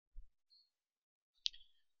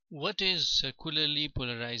What is circularly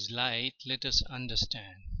polarized light? Let us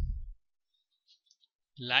understand.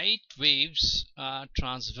 Light waves are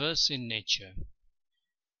transverse in nature.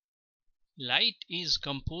 Light is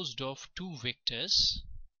composed of two vectors,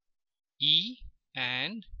 E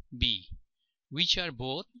and B, which are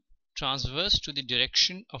both transverse to the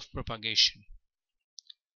direction of propagation.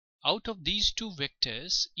 Out of these two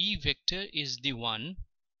vectors, E vector is the one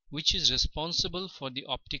which is responsible for the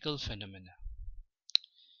optical phenomena.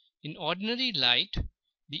 In ordinary light,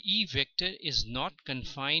 the E vector is not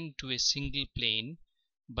confined to a single plane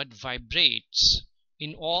but vibrates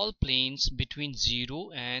in all planes between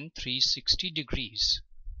 0 and 360 degrees.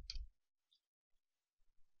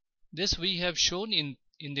 This we have shown in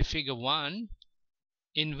the figure 1,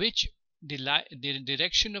 in which the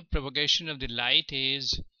direction of propagation of the light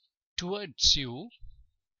is towards you,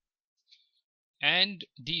 and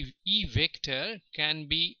the E vector can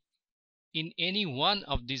be in any one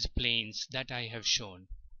of these planes that I have shown.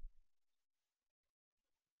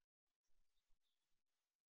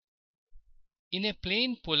 In a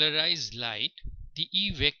plane polarized light, the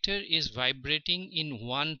E vector is vibrating in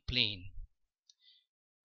one plane.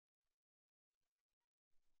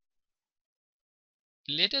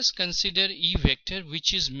 Let us consider E vector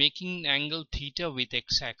which is making an angle theta with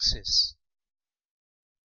x-axis.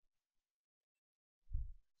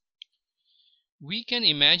 We can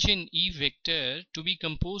imagine E vector to be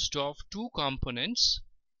composed of two components,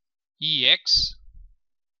 Ex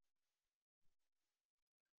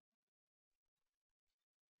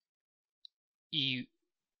Ey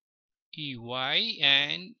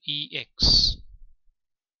and Ex.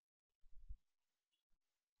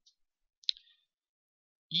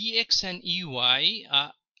 Ex and Ey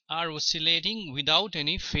are oscillating without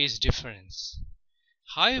any phase difference.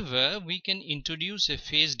 However, we can introduce a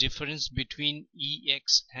phase difference between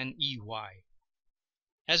Ex and Ey.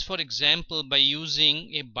 As for example, by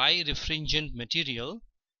using a birefringent material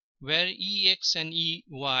where Ex and Ey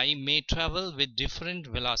may travel with different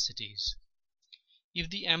velocities. If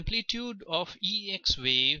the amplitude of Ex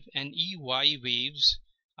wave and Ey waves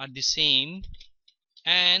are the same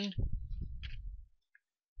and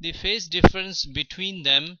the phase difference between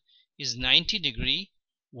them is 90 degrees,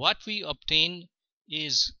 what we obtain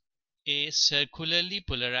is a circularly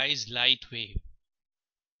polarized light wave.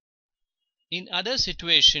 In other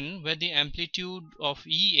situation where the amplitude of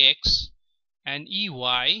Ex and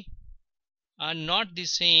Ey are not the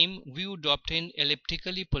same, we would obtain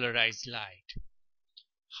elliptically polarized light.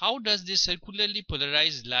 How does the circularly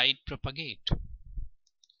polarized light propagate?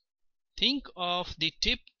 Think of the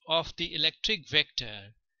tip of the electric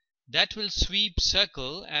vector that will sweep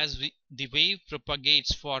circle as the wave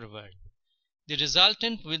propagates forward. The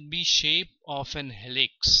resultant will be shape of an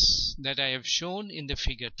helix that I have shown in the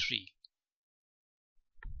figure 3.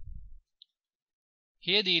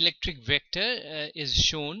 Here the electric vector is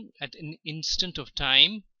shown at an instant of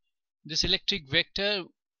time. This electric vector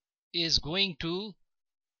is going to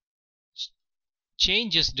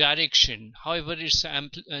change its direction. However,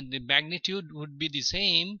 the magnitude would be the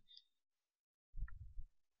same.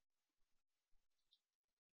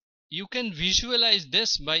 You can visualize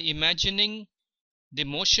this by imagining the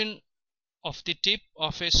motion of the tip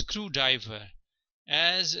of a screwdriver.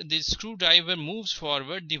 As the screwdriver moves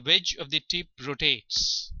forward, the wedge of the tip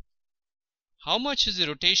rotates. How much is the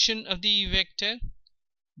rotation of the E vector?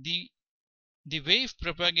 As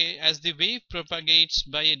the wave propagates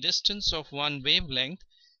by a distance of one wavelength,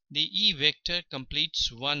 the E vector completes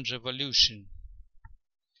one revolution.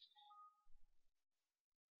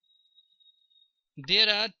 There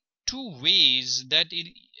are two ways that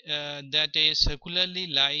a circularly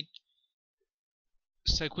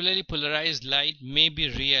polarized light may be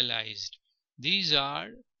realized. These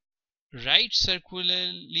are right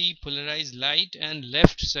circularly polarized light and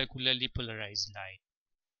left circularly polarized light.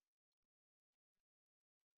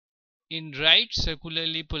 In right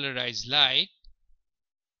circularly polarized light,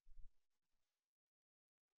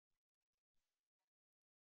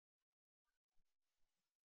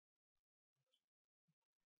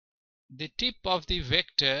 the tip of the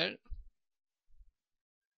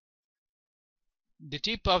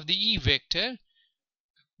E vector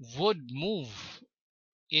would move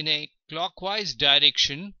in a clockwise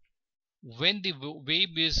direction when the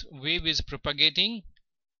wave is propagating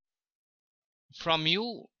from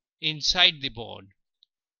you inside the board,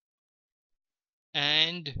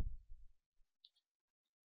 and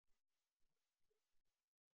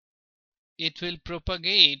it will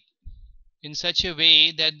propagate in such a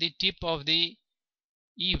way that the tip of the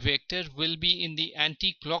E vector will be in the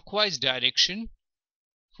anti-clockwise direction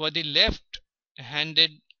for the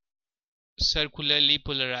left-handed circularly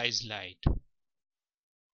polarized light.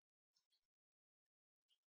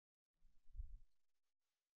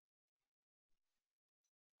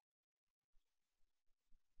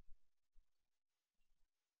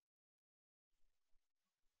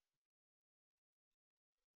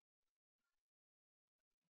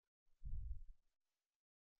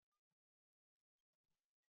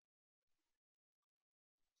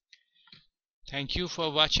 Thank you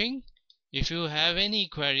for watching. If you have any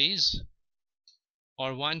queries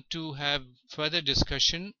or want to have further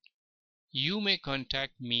discussion, you may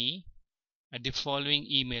contact me at the following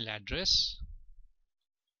email address: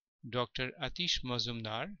 Dr. Atish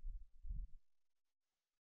Mazumdar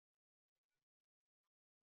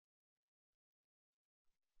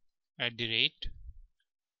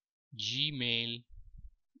 @gmail.com.